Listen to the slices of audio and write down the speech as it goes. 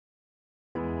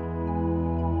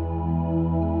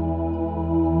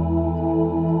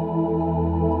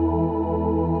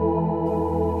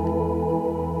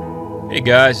Hey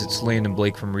guys, it's Landon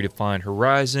Blake from Redefined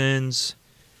Horizons,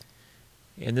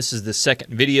 and this is the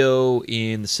second video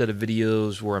in the set of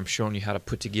videos where I'm showing you how to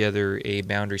put together a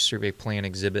boundary survey plan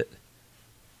exhibit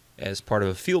as part of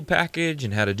a field package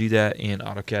and how to do that in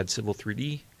AutoCAD Civil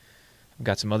 3D. I've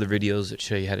got some other videos that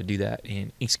show you how to do that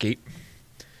in Inkscape.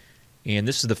 And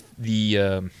this is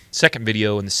the second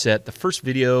video in the set. The first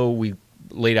video we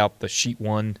laid out the sheet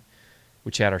 1,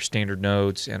 which had our standard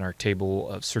nodes and our table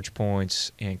of search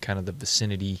points and kind of the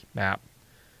vicinity map.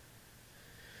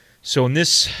 So in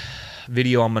this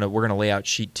video, we're gonna lay out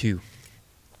sheet 2,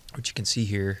 which you can see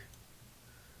here.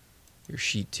 Here's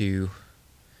sheet 2,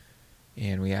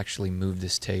 and we actually moved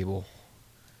this table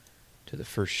to the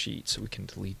first sheet, so we can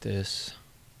delete this.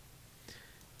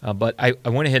 But I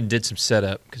went ahead and did some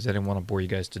setup because I didn't want to bore you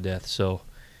guys to death. So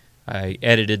I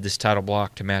edited this title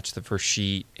block to match the first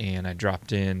sheet, and I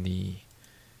dropped in the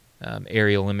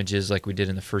aerial images like we did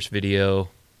in the first video,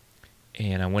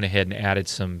 and I went ahead and added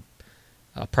some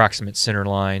approximate center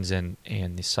lines and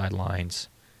the side lines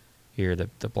here,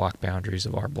 the block boundaries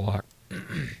of our block.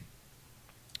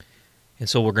 And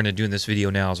so what we're going to do in this video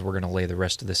now is we're going to lay the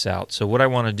rest of this out. So what I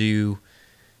want to do,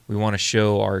 we want to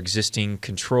show our existing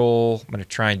control. I'm going to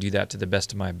try and do that to the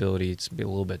best of my ability. It's going to be a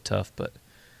little bit tough, but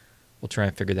we'll try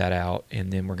and figure that out.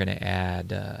 And then we're going to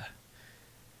add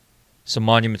some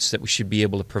monuments that we should be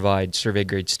able to provide survey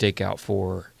grade stakeout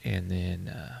for, and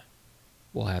then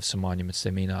we'll have some monuments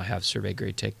that may not have survey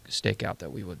grade stakeout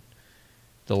that we would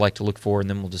like to look for, and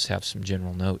then we'll just have some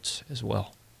general notes as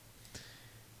well.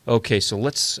 Okay, so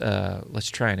let's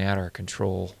try and add our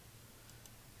control,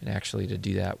 and actually to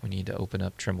do that we need to open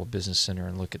up Trimble Business Center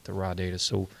and look at the raw data.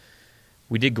 So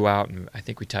we did go out and I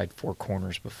think we tied 4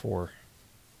 corners before,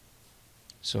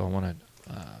 so I want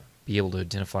to be able to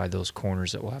identify those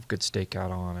corners that we'll have good stakeout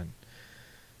on, and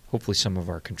hopefully some of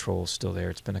our control is still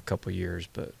there. It's been a couple years,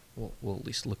 but we'll at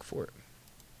least look for it.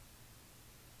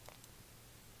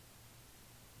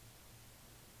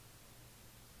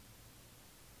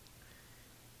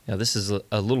 Now this is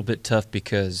a little bit tough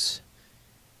because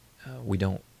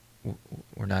we're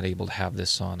not able to have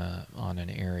this on an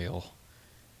aerial,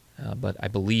 but I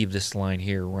believe this line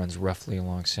here runs roughly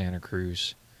along Santa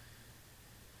Cruz.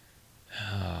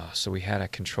 So we had a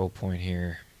control point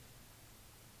here.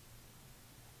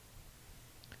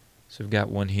 So we've got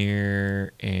one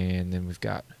here, and then we've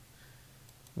got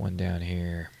one down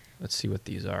here. Let's see what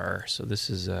these are. So this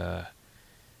is a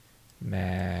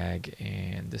mag,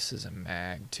 and this is a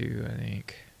mag too, I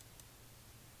think.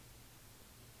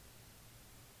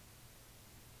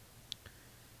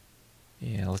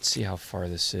 Yeah, let's see how far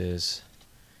this is.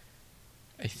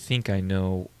 I think I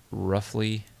know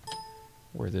roughly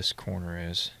where this corner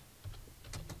is.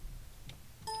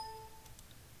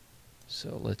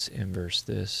 So let's inverse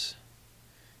this.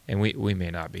 And we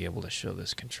may not be able to show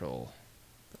this control,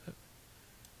 but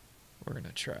we're going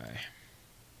to try.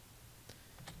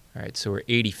 Alright, so we're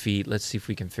 80 feet. Let's see if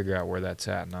we can figure out where that's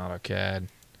at in AutoCAD.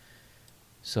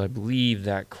 So I believe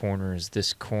that corner is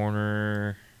this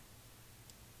corner.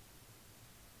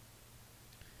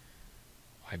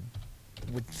 I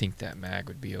would think that mag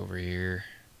would be over here.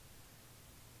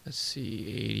 Let's see,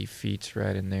 80 feet's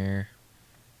right in there.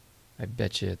 I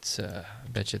bet you it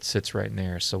sits right in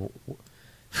there. So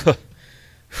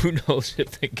who knows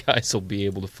if the guys will be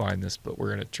able to find this, but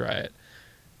we're gonna try it.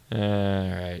 All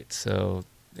right. So,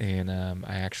 and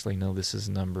I actually know this is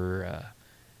number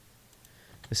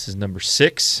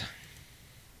 6.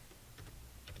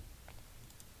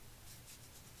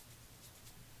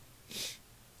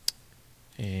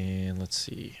 And let's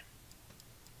see.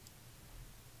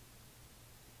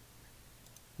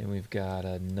 Then we've got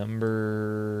a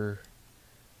number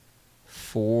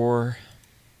 4.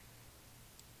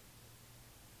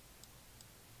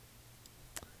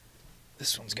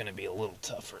 This one's going to be a little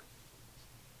tougher.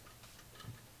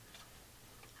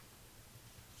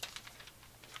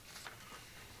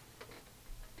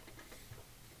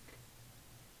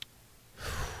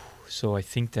 So I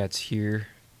think that's here.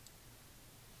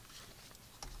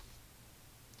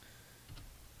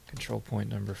 Control point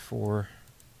number 4.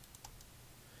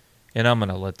 And I'm going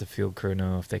to let the field crew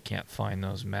know if they can't find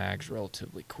those mags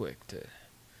relatively quick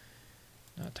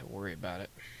not to worry about it.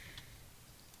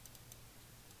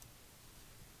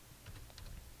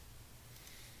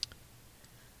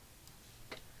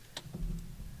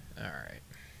 All right.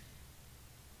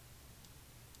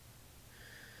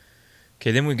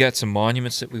 Okay, then we've got some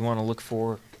monuments that we want to look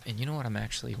for. And you know what I'm going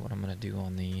to do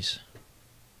on these?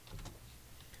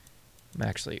 I'm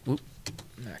actually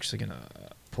going to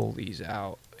pull these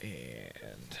out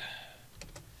and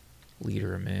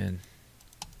leader them in.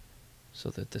 so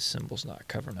that the symbol's not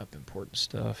covering up important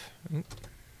stuff. Oop.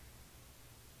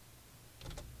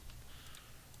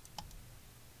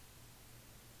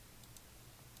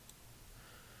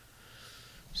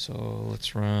 So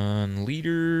let's run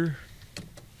leader.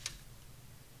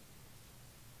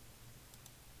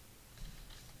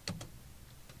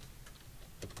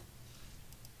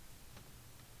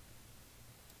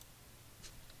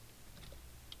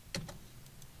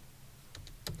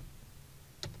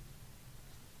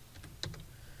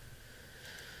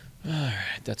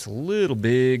 Alright, that's a little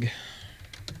big.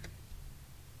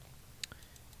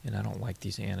 And I don't like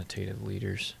these annotated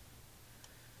leaders.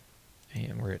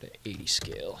 And we're at an 80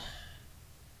 scale.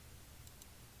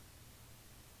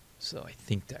 So I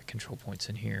think that control point's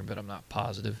in here, but I'm not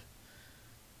positive.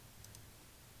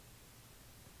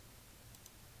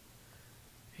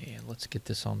 And let's get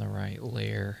this on the right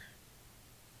layer.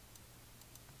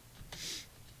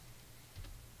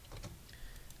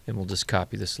 Then we'll just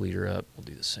copy this leader up. We'll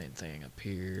do the same thing up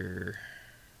here.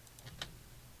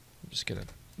 I'm just going to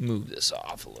move this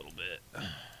off a little bit.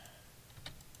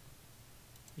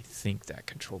 I think that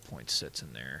control point sits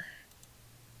in there.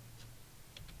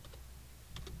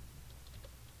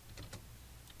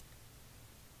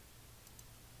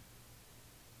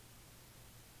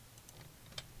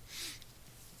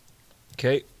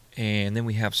 Okay, and then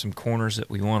we have some corners that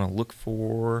we want to look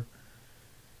for.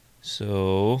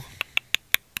 So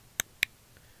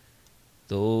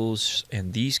those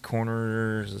and these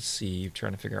corners, let's see, I'm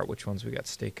trying to figure out which ones we got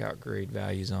stakeout grade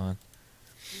values on.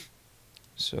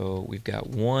 So we've got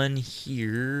one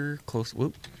here, close,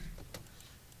 whoop,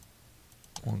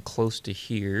 one close to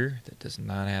here that does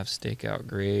not have stakeout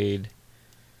grade.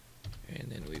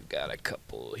 And then we've got a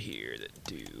couple here that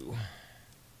do.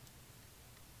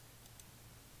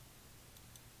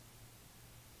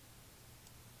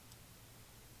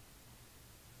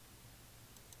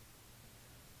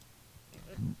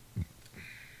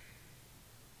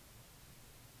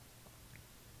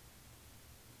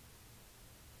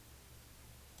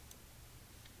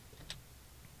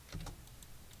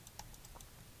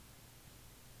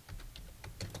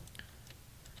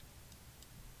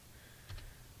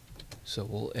 So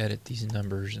we'll edit these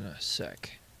numbers in a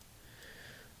sec.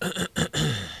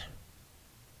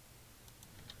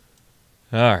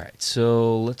 Alright,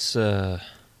 so let's just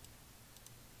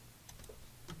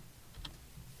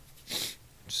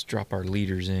drop our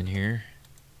leaders in here.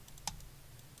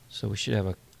 So we should have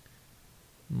a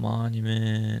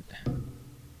monument.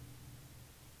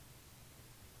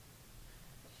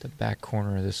 The back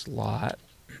corner of this lot.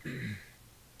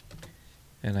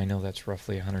 And I know that's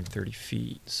roughly 130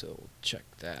 feet, so we'll check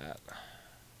that.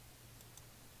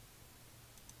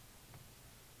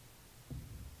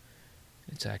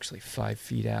 It's actually 5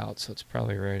 feet out, so it's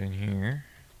probably right in here.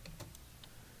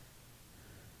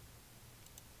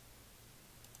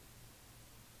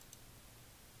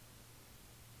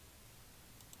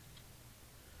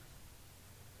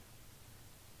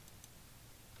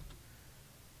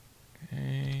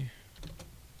 Okay.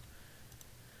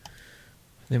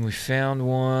 Then we found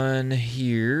one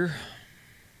here.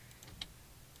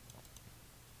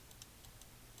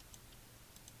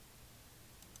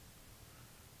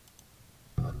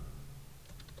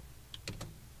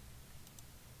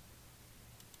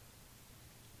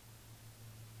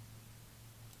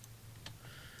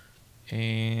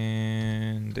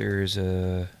 And there's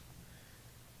a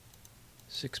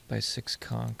 6x6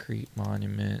 concrete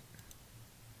monument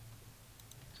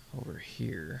over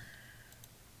here.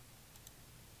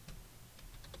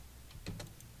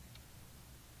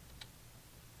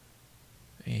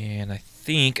 And I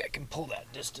think I can pull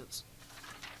that distance.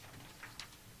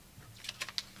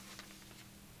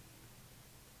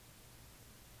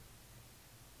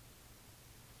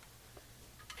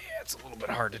 Yeah, it's a little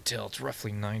bit hard to tell. It's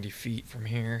roughly 90 feet from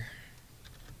here.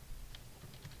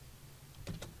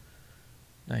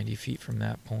 90 feet from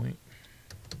that point.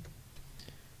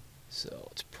 So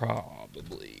it's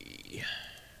probably...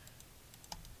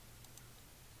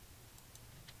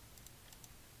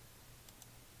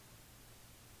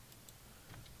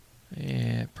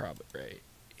 yeah, probably right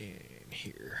in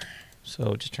here.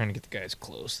 So just trying to get the guys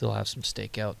close. They'll have some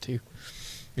stakeout too,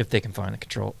 if they can find the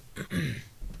control.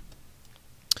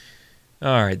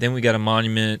 Alright, then we got a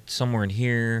monument somewhere in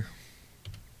here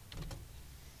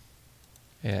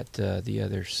at the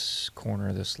other corner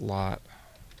of this lot.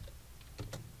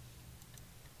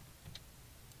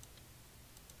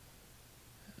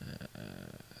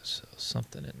 So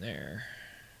something in there.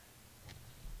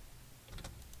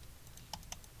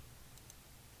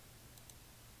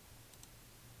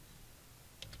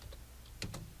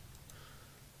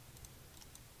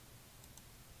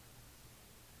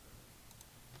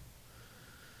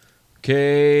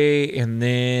 Okay, and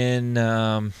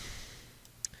then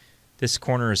this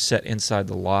corner is set inside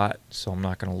the lot, so I'm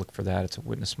not going to look for that. It's a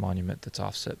witness monument that's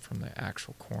offset from the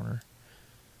actual corner.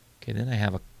 Okay, then I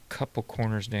have a couple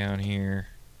corners down here.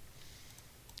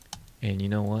 And you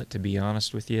know what? To be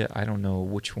honest with you, I don't know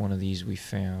which one of these we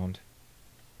found.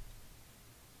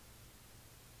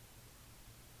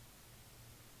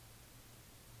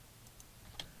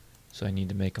 So I need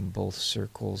to make them both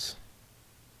circles.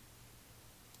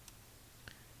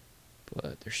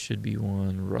 But there should be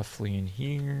one roughly in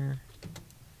here.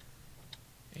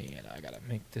 And I gotta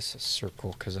make this a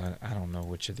circle because I don't know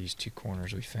which of these two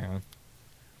corners we found.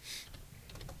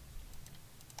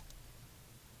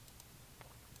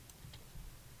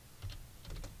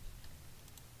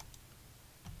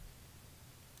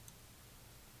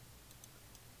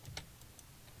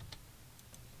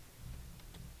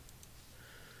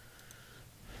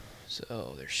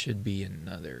 So there should be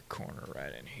another corner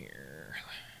right in here.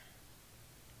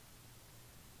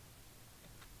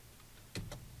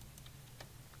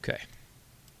 Okay.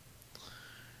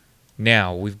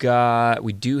 Now we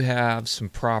do have some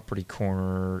property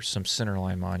corner, some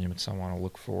centerline monuments I want to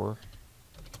look for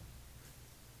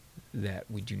that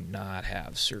we do not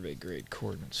have survey grade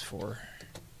coordinates for.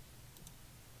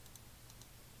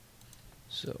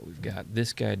 So we've got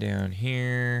this guy down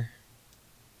here.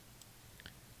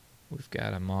 We've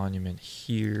got a monument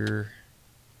here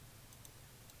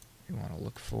we want to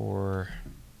look for.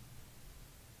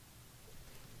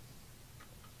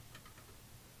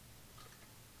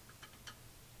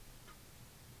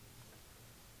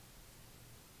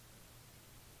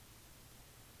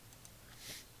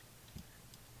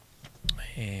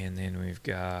 And then we've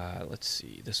got, let's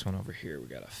see, this one over here we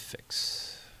got to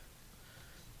fix.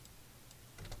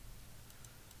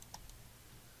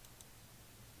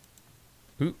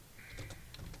 Ooh.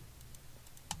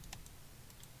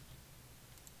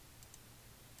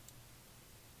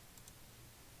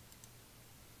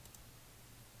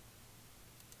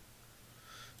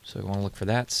 So we want to look for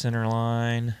that center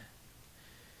line.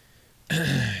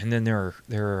 And then there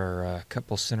are a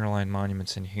couple centerline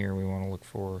monuments in here we want to look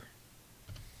for.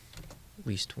 At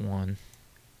least one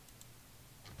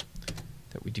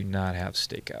that we do not have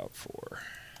stakeout for.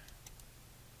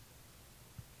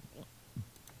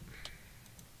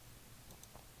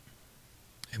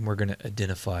 And we're going to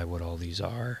identify what all these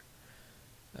are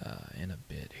in a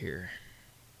bit here.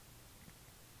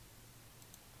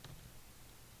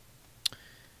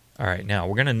 All right, now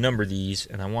we're going to number these,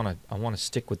 and I want to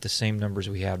stick with the same numbers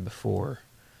we had before.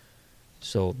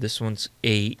 So this one's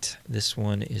 8. This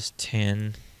one is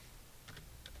 10.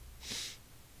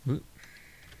 Ooh.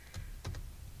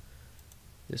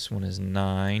 This one is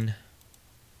 9.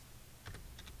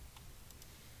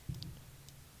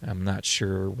 I'm not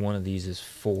sure one of these is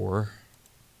 4.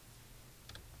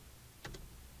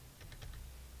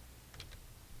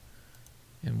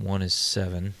 And one is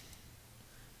 7.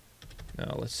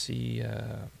 Now let's see.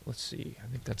 I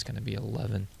think that's going to be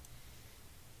 11.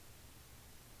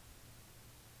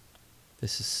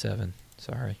 This is 7.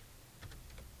 Sorry.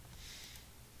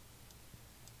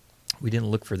 We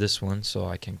didn't look for this one, so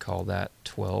I can call that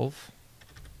 12.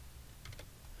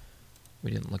 We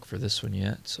didn't look for this one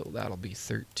yet, so that'll be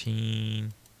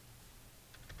 13.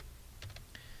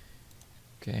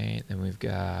 Okay, then we've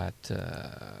got,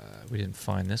 we didn't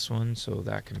find this one, so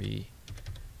that can be,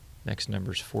 next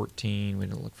number's 14. We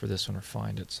didn't look for this one or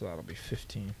find it, so that'll be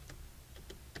 15.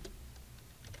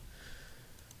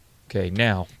 Okay,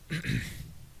 now,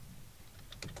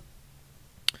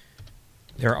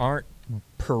 there aren't,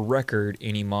 per record,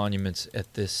 any monuments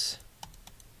at this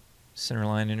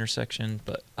centerline intersection,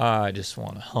 but I just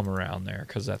want to hum around there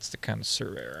because that's the kind of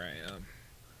surveyor I am.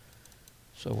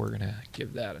 So we're going to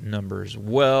give that a number as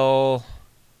well.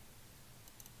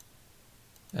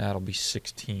 That'll be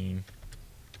 16.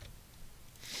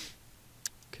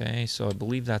 Okay, so I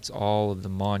believe that's all of the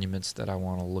monuments that I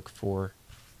want to look for.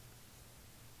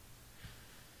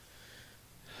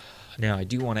 Now I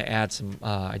do want to add some,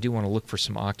 I do want to look for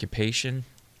some occupation.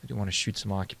 I do want to shoot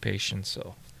some occupation,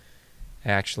 so I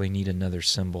actually need another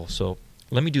symbol. So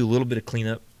let me do a little bit of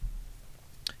cleanup,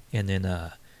 and then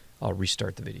I'll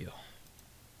restart the video.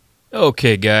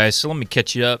 Okay, guys, so let me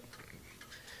catch you up.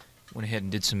 Went ahead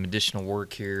and did some additional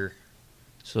work here.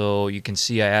 So you can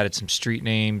see I added some street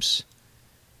names.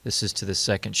 This is to the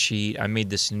second sheet. I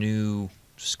made this new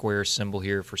square symbol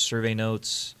here for survey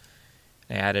notes.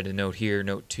 I added a note here,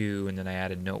 note 2, and then I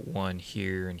added note 1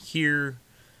 here and here.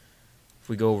 If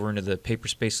we go over into the paper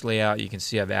space layout, you can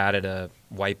see I've added a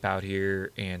wipeout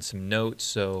here and some notes.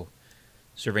 So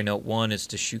survey note 1 is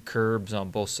to shoot curbs on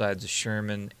both sides of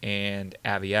Sherman and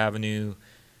Abbey Avenue.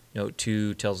 Note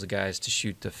 2 tells the guys to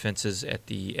shoot the fences at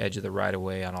the edge of the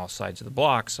right-of-way on all sides of the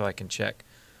block so I can check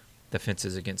the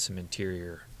fences against some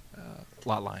interior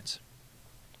lot lines.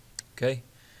 Okay,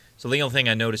 so the only thing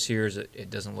I notice here is that it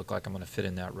doesn't look like I'm going to fit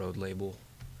in that road label.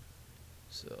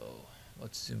 So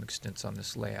let's zoom extents on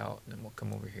this layout, and then we'll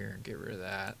come over here and get rid of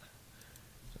that.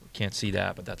 So we can't see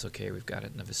that, but that's okay. We've got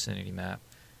it in the vicinity map.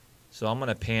 So I'm going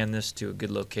to pan this to a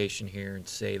good location here and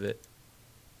save it.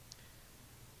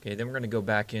 Okay, then we're going to go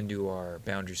back into our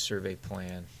boundary survey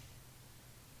plan,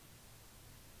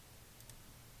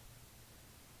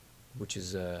 which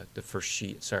is the first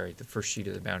sheet. Sorry, the first sheet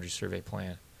of the boundary survey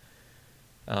plan.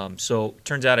 So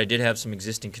turns out I did have some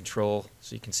existing control,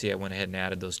 so you can see I went ahead and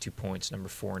added those 2 points, number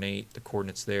 4 and 8, the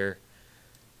coordinates there.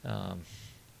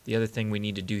 The other thing we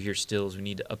need to do here still is we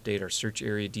need to update our search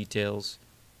area details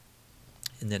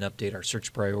and then update our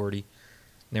search priority.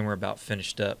 And then we're about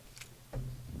finished up.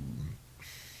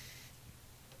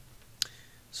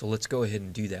 So let's go ahead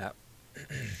and do that.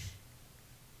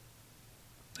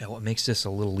 Now what makes this a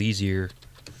little easier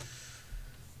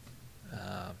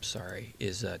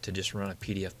is to just run a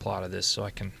PDF plot of this so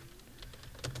I can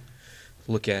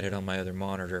look at it on my other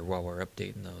monitor while we're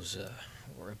updating those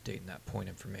that point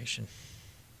information.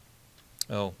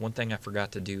 Oh, one thing I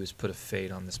forgot to do is put a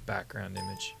fade on this background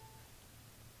image.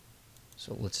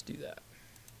 So let's do that.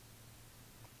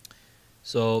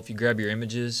 So if you grab your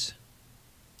images,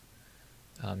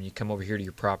 you come over here to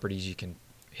your properties, you can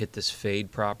hit this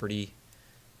fade property.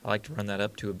 I like to run that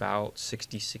up to about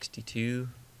 60, 62.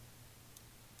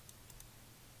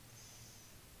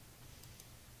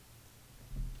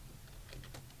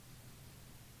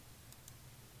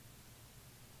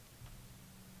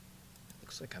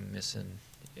 Looks like I'm missing,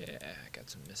 yeah, I got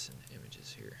some missing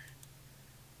images here.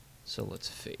 So let's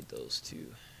fade those two.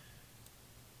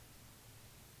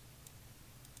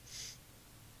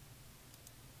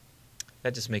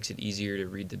 That just makes it easier to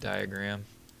read the diagram.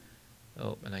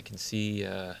 Oh, and I can see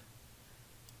I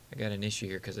got an issue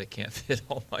here because I can't fit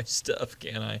all my stuff,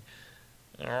 can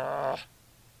I?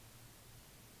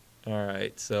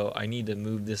 Alright, so I need to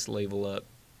move this label up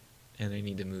and I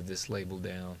need to move this label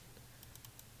down.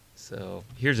 So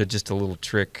here's just a little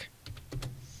trick.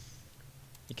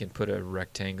 You can put a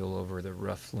rectangle over the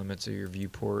rough limits of your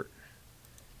viewport,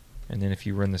 and then if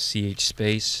you run the CH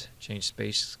space, change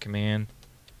space command,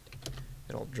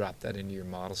 it'll drop that into your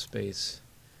model space.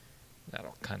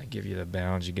 That'll kind of give you the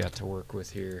bounds you got to work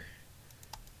with here.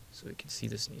 So we can see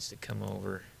this needs to come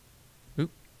over.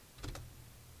 Oop.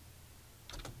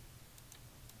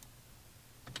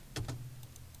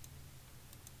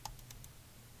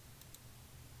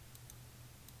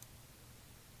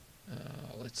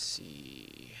 Let's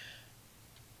see.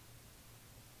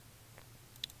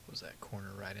 What was that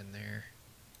corner right in there?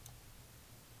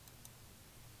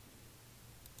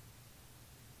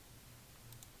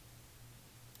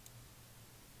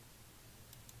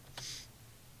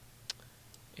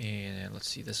 And let's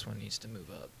see, this one needs to move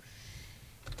up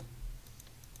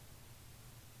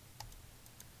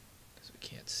because we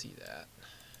can't see that.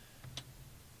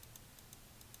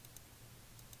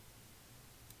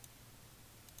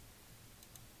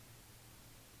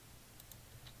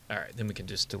 Alright, then we can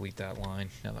just delete that line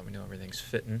now that we know everything's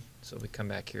fitting. So we come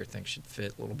back here, things should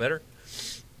fit a little better.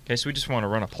 Okay, so we just want to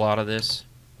run a plot of this.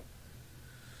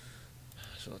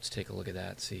 So let's take a look at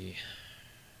that, see.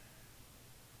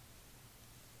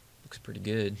 Looks pretty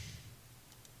good.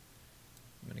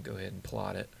 I'm going to go ahead and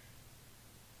plot it.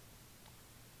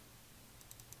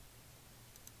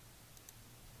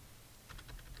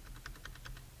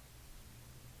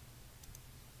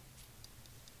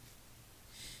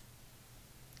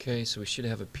 Okay, so we should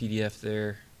have a PDF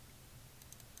there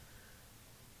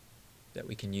that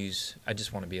we can use. I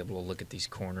just want to be able to look at these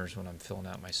corners when I'm filling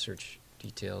out my search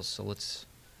details. So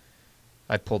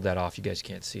I pulled that off. You guys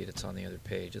can't see it. It's on the other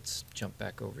page. Let's jump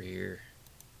back over here.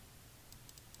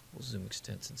 We'll zoom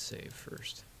extents and save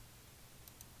first.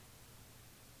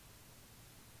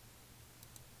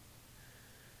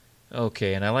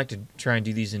 Okay, and I like to try and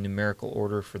do these in numerical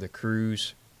order for the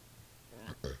crews.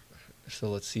 So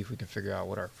let's see if we can figure out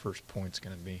what our first point's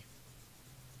going to be.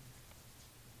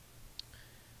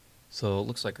 So it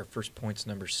looks like our first point's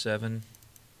number 7.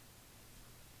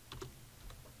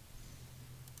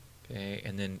 Okay,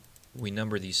 and then we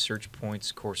number these search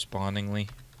points correspondingly.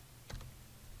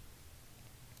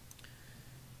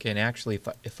 Okay, and actually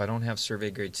if I don't have survey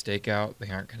grade stakeout, they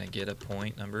aren't going to get a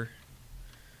point number.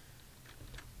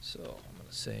 So I'm going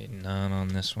to say none on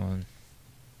this one.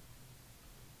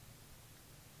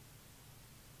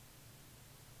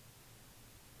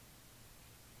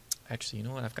 Actually, you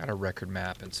know what? I've got a record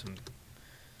map and some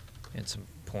and some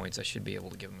points. I should be able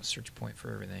to give them a search point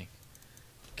for everything.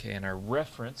 Okay, and our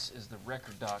reference is the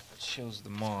record doc that shows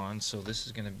them on. So this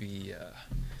is going to be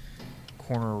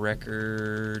corner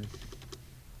record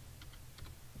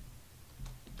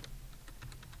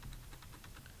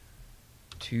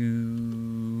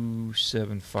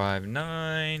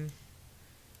 2759,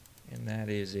 and that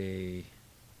is a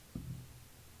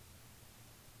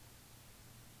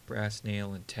brass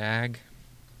nail and tag.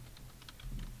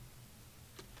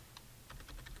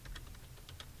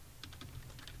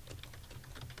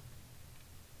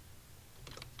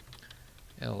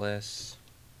 LS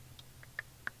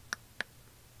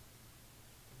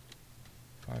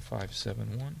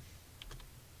 5571.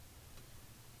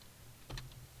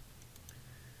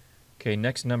 Okay,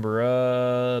 next number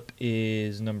up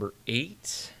is number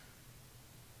 8.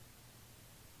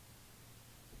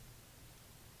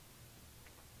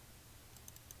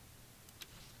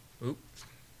 Oop.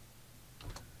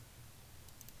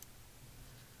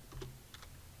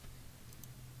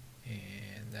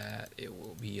 And that it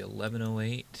will be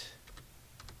 1108.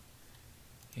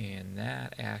 And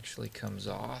that actually comes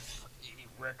off a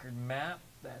record map.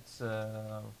 That's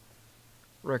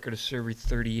record of survey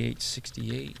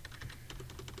 3868.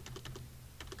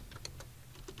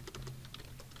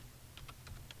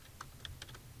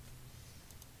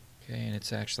 Okay, and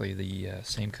it's actually the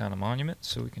same kind of monument,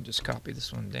 so we can just copy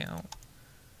this one down.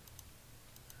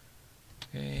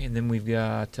 Okay, and then we've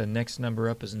got next number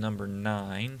up is number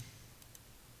 9.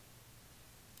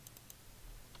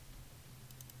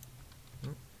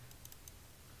 And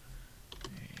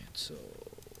so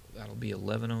that'll be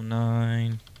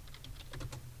 1109.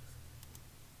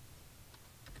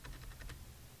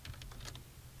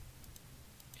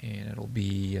 And it'll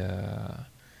be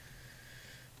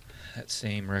that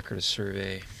same record of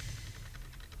survey.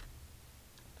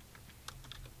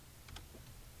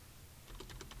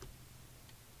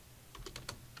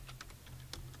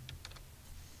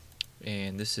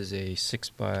 And this is a 6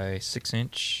 by 6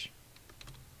 inch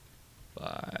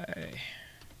by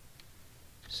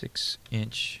 6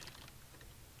 inch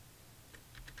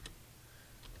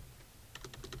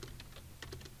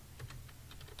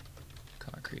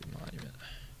concrete monument.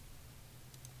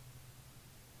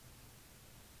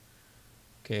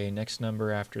 Okay, next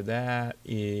number after that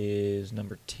is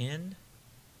number 10.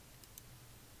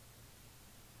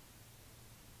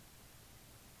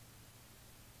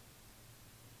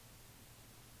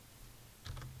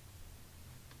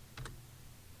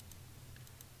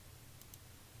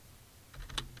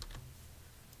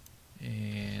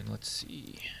 And let's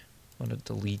see, I'm going to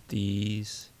delete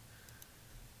these,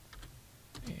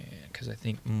 and because I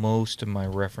think most of my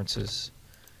references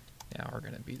now are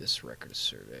going to be this record of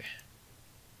survey.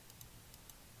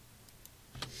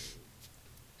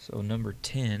 So number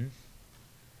 10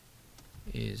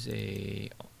 is a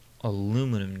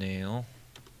aluminum nail.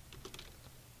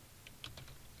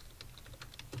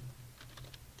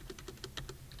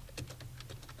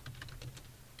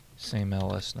 Same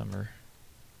LS number.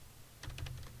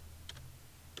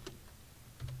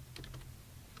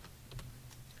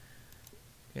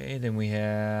 Okay, then we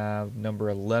have number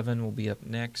 11 will be up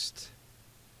next.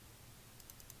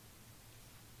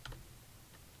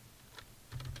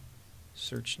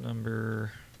 Search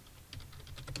number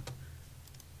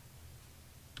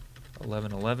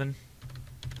 1111.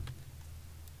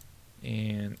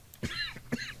 And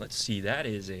let's see, that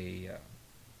is a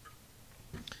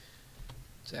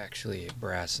it's actually a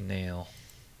brass nail.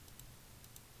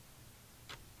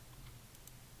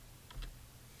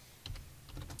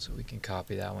 So we can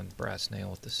copy that one, brass nail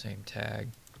with the same tag.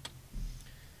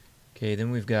 Okay,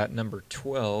 then we've got number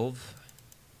 12.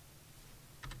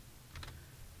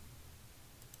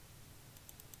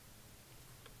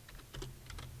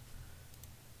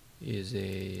 Is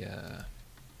a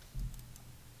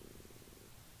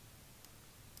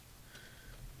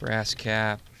brass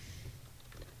cap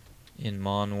in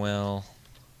Monwell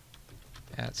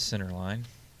at centerline.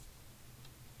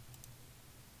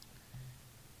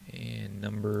 And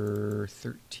number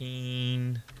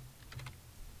 13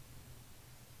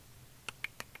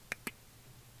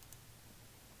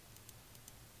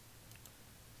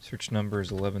 search number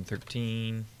is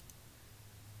 1113.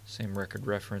 Same record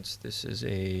reference. This is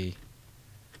a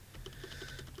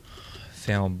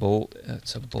found bolt.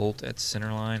 It's a bolt at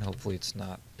centerline. Hopefully it's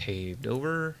not paved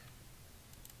over.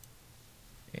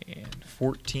 And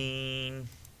 14.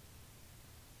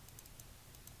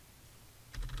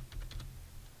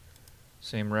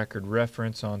 Same record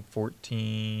reference on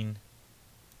 14.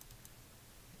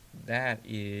 That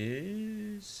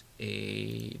is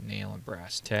a nail and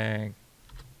brass tag.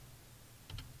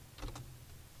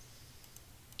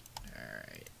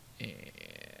 Alright,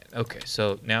 Okay,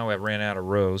 so now I ran out of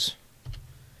rows,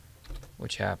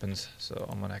 which happens. So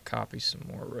I'm going to copy some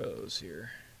more rows here.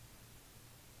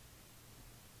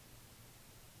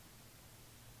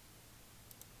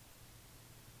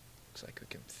 Looks like we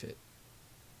can fit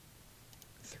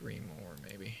 3 more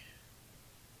maybe.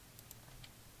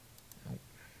 Nope.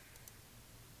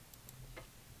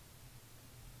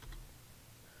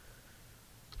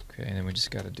 Okay, and then we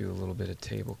just got to do a little bit of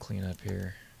table cleanup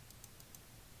here.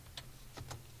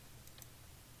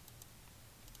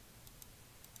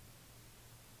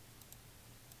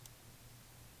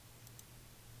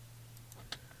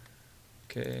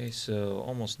 Okay, so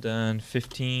almost done.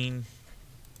 15.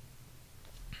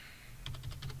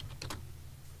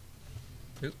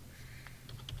 Oop.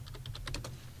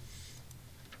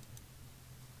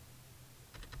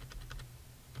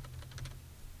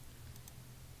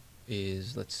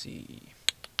 Is, let's see,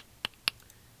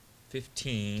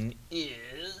 15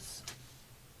 is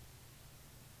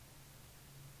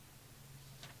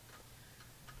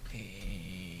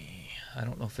I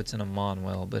don't know if it's an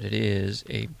Monwell, but it is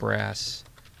a brass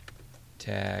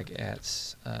tag at,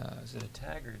 is it a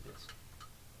tag or this?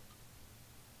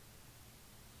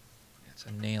 It's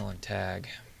a nail and tag.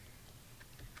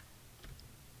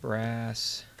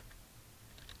 Brass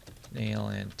nail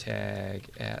and tag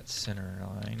at center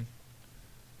line.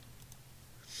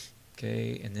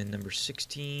 Okay, and then number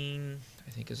 16,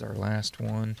 I think, is our last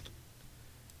one.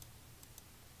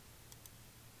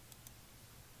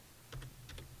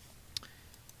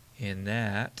 And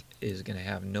that is going to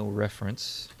have no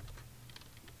reference.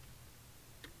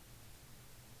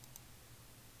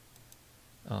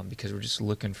 Because we're just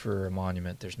looking for a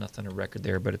monument. There's nothing to record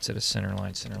there, but it's at a center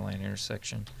line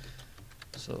intersection.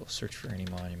 So search for any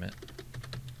monument.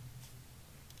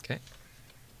 Okay.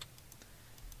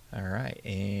 All right,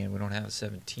 and we don't have a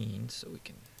 17, so we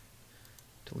can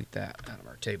delete that out of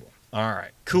our table. All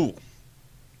right, cool.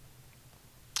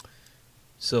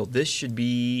 So this should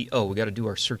be, oh, we got to do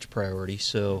our search priority.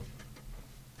 So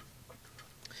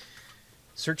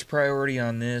search priority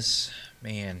on this,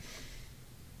 man.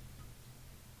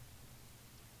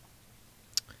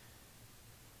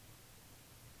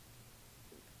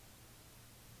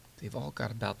 They've all got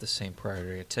about the same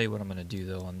priority. I'll tell you what I'm going to do,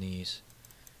 though, on these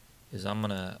is I'm going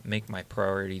to make my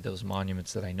priority those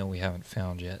monuments that I know we haven't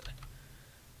found yet.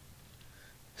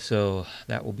 So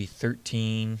that will be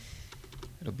 13.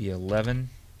 It'll be 11,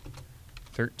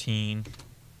 13,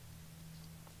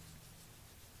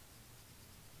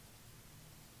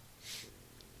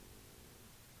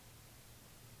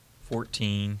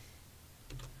 14,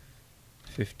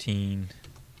 15,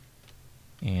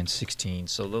 and 16.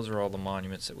 So those are all the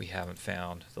monuments that we haven't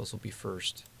found. Those will be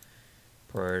first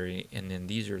priority, and then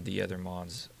these are the other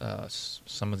mons.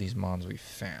 Some of these mons we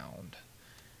found.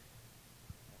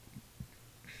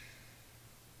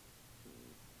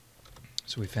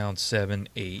 So we found 7,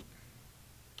 8.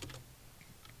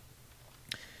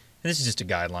 And this is just a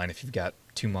guideline. If you've got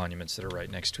 2 monuments that are right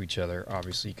next to each other,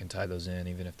 obviously you can tie those in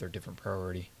even if they're different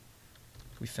priority.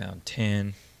 We found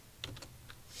 10.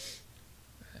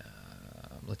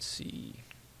 Let's see.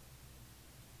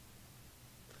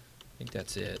 I think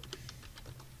that's it.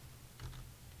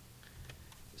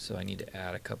 So I need to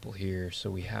add a couple here. So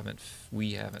we haven't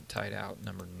tied out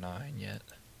number 9 yet.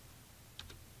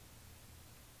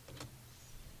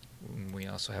 We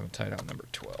also haven't tied out number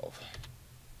 12.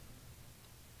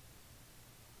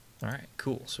 All right,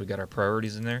 cool. So we got our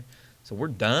priorities in there. So we're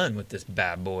done with this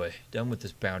bad boy. Done with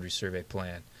this boundary survey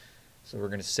plan. So we're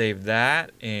going to save that,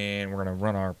 and we're going to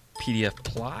run our PDF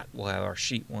plot. We'll have our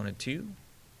sheet 1 and 2.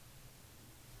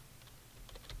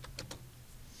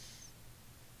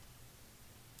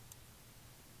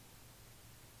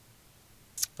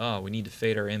 Oh, we need to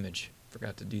fade our image.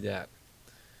 Forgot to do that.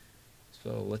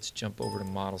 So let's jump over to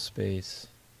model space.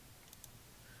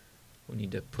 We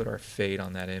need to put our fade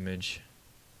on that image.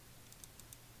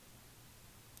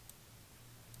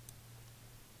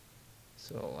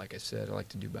 So like I said, I like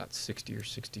to do about 60 or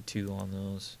 62 on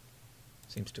those.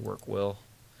 Seems to work well.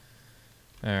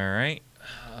 All right,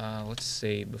 let's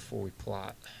save before we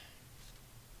plot.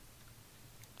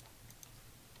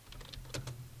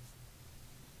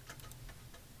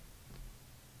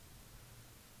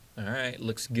 All right,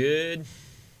 looks good.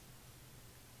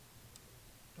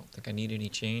 Don't think I need any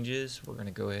changes. We're going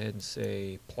to go ahead and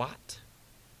say plot.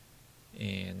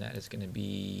 And that is going to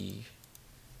be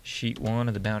sheet 1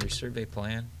 of the boundary survey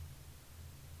plan.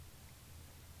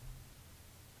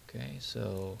 Okay,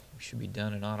 so we should be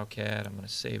done in AutoCAD. I'm going to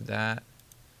save that.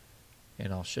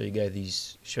 And I'll show you guys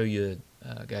these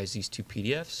these 2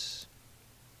 PDFs.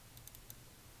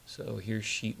 So here's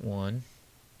sheet 1.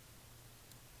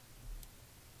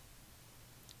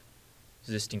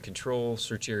 existing control,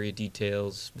 search area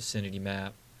details, vicinity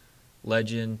map,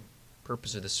 legend,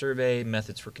 purpose of the survey,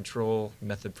 methods for control,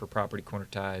 method for property corner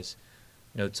ties,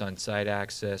 notes on site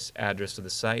access, address of the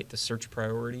site, the search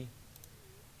priority.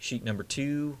 Sheet number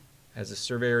 2 has the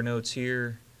surveyor notes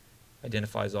here,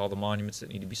 identifies all the monuments that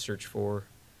need to be searched for.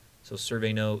 So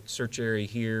survey note, search area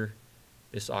here.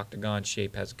 This octagon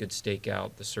shape has a good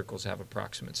stakeout. The circles have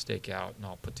approximate stakeout, and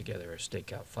I'll put together a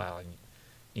stakeout file. I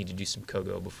need to do some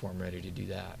Kogo before I'm ready to do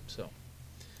that. So,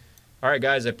 all right,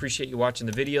 guys, I appreciate you watching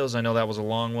the videos. I know that was a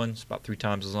long one. It's about 3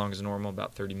 times as long as normal,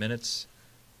 about 30 minutes.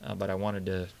 But I wanted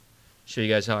to show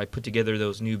you guys how I put together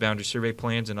those new boundary survey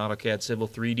plans in AutoCAD Civil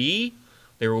 3D.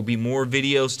 There will be more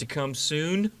videos to come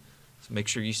soon. So make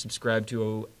sure you subscribe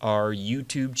to our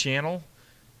YouTube channel.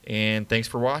 And thanks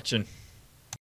for watching.